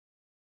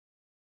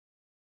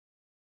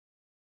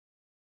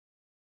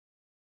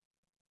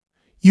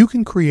You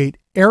can create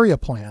area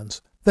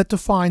plans that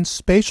define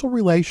spatial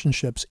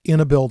relationships in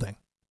a building.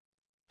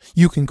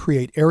 You can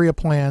create area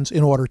plans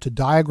in order to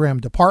diagram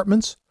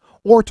departments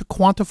or to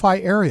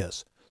quantify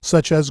areas,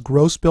 such as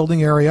gross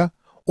building area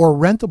or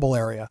rentable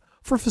area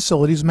for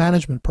facilities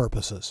management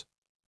purposes.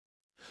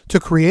 To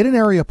create an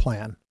area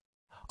plan,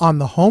 on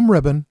the Home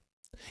ribbon,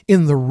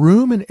 in the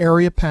Room and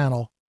Area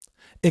panel,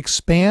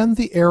 expand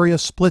the Area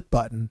Split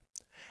button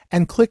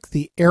and click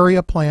the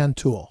Area Plan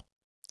tool.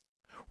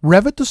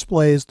 Revit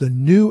displays the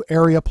new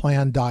Area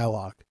Plan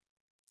dialog.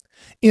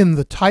 In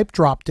the Type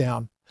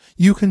drop-down,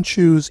 you can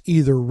choose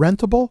either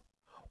rentable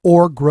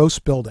or gross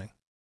building.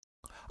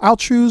 I'll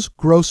choose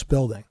gross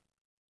building.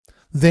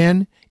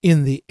 Then,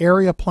 in the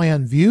Area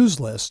Plan Views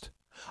list,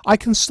 I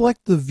can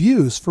select the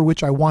views for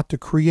which I want to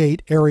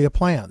create area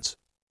plans.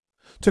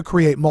 To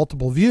create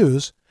multiple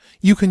views,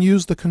 you can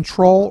use the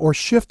Control or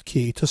Shift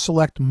key to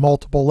select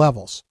multiple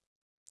levels.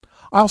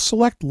 I'll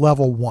select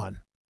Level 1.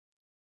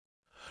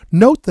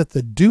 Note that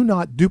the Do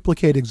Not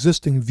Duplicate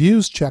Existing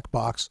Views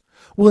checkbox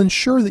will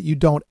ensure that you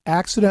don't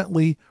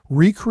accidentally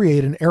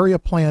recreate an area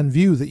plan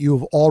view that you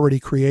have already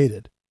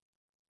created.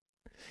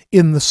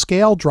 In the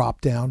Scale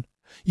drop-down,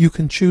 you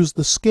can choose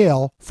the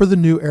scale for the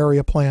new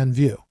area plan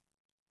view.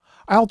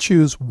 I'll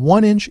choose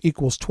 1 inch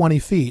equals 20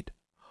 feet,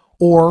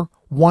 or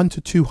 1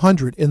 to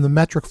 200 in the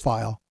metric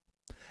file,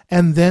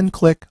 and then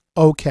click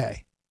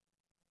OK.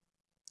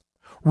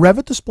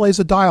 Revit displays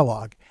a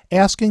dialog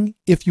asking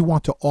if you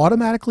want to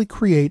automatically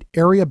create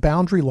area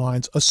boundary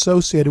lines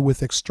associated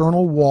with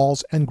external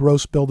walls and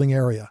gross building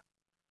area.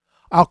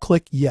 I'll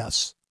click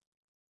Yes.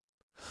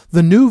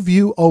 The new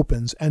view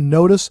opens, and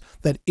notice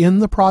that in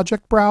the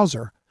project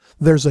browser,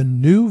 there's a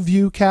new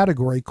view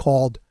category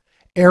called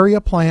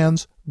Area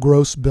Plans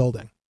Gross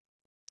Building.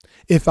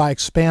 If I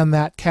expand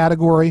that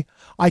category,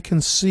 I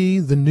can see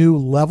the new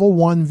Level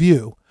 1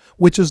 view,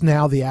 which is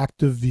now the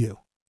active view.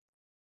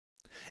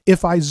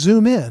 If I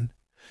zoom in,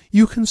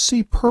 you can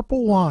see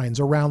purple lines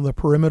around the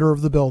perimeter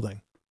of the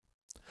building.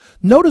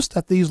 Notice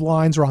that these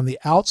lines are on the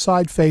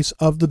outside face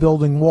of the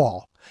building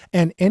wall,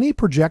 and any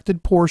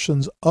projected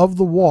portions of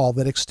the wall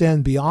that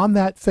extend beyond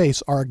that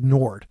face are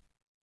ignored.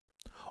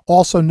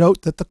 Also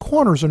note that the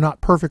corners are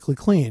not perfectly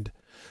cleaned,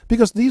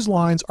 because these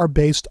lines are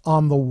based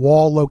on the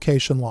wall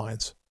location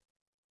lines.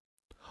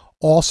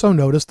 Also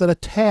notice that a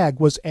tag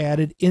was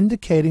added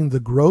indicating the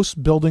gross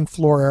building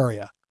floor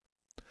area.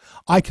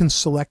 I can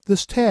select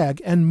this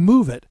tag and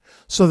move it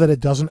so that it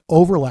doesn't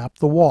overlap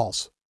the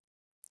walls.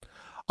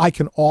 I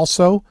can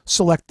also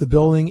select the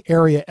building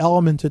area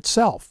element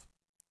itself.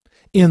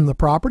 In the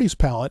Properties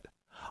palette,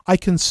 I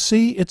can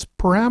see its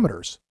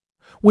parameters,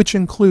 which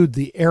include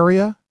the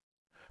area,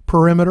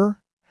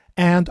 perimeter,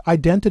 and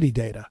identity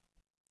data.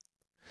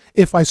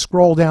 If I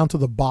scroll down to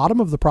the bottom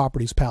of the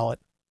Properties palette,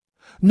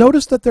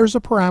 notice that there's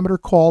a parameter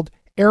called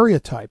Area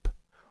Type,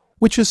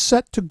 which is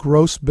set to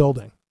gross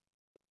building.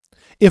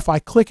 If I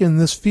click in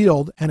this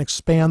field and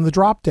expand the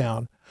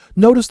drop-down,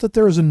 notice that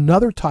there is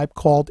another type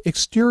called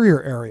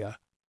Exterior Area.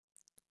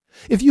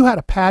 If you had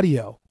a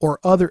patio or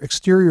other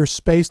exterior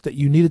space that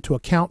you needed to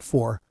account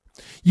for,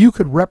 you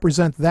could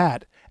represent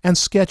that and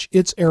sketch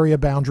its area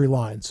boundary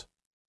lines.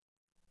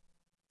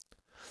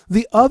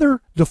 The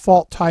other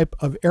default type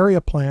of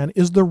area plan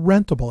is the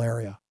rentable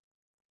area.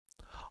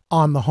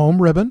 On the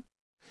Home ribbon,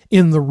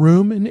 in the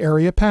Room and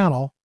Area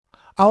panel,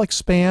 I'll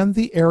expand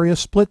the Area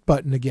Split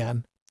button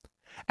again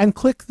and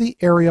click the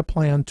Area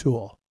Plan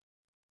tool.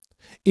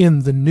 In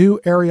the new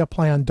Area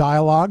Plan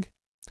dialog,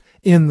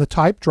 in the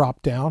Type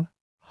drop-down,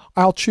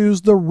 I'll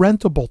choose the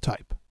Rentable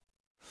type.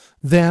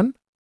 Then,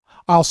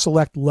 I'll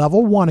select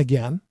Level 1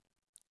 again,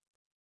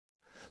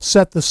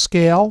 set the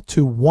scale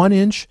to 1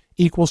 inch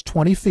equals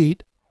 20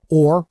 feet,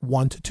 or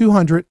 1 to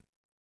 200,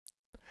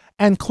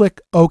 and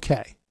click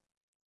OK.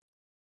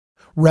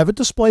 Revit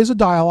displays a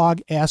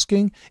dialog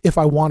asking if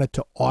I want it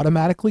to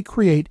automatically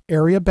create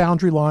area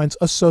boundary lines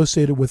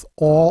associated with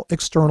all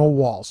external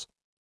walls.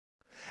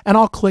 And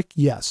I'll click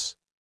Yes.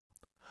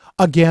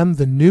 Again,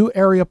 the new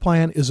area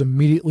plan is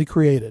immediately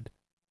created.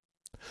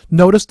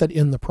 Notice that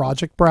in the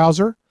project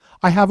browser,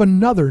 I have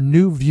another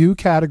new view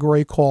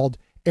category called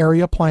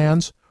Area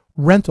Plans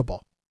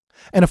Rentable.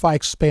 And if I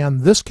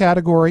expand this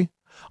category,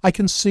 I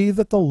can see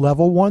that the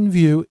Level 1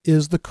 view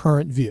is the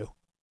current view.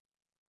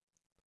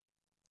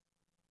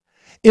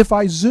 If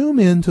I zoom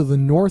into the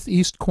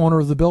northeast corner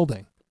of the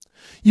building,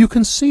 you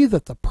can see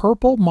that the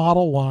purple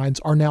model lines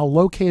are now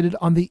located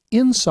on the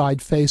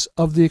inside face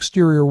of the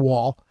exterior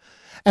wall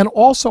and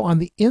also on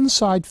the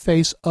inside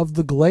face of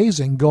the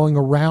glazing going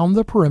around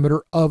the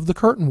perimeter of the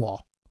curtain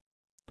wall.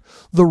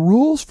 The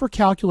rules for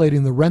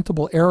calculating the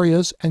rentable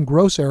areas and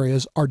gross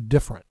areas are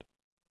different.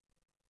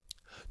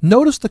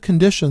 Notice the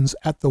conditions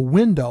at the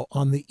window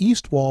on the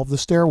east wall of the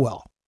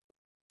stairwell.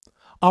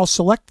 I'll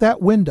select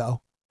that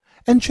window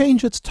and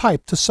change its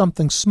type to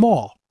something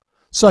small,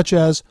 such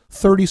as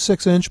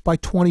 36 inch by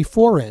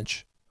 24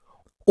 inch,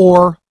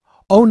 or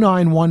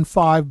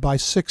 0915 by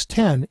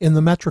 610 in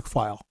the metric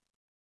file.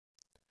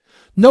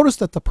 Notice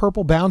that the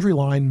purple boundary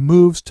line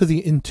moves to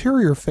the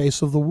interior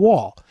face of the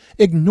wall,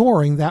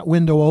 ignoring that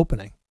window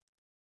opening.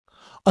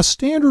 A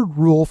standard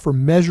rule for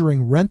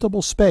measuring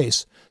rentable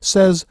space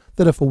says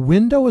that if a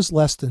window is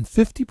less than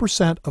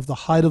 50% of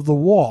the height of the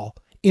wall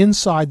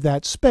inside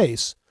that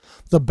space,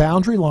 the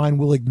boundary line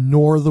will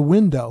ignore the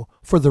window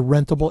for the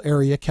rentable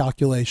area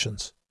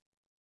calculations.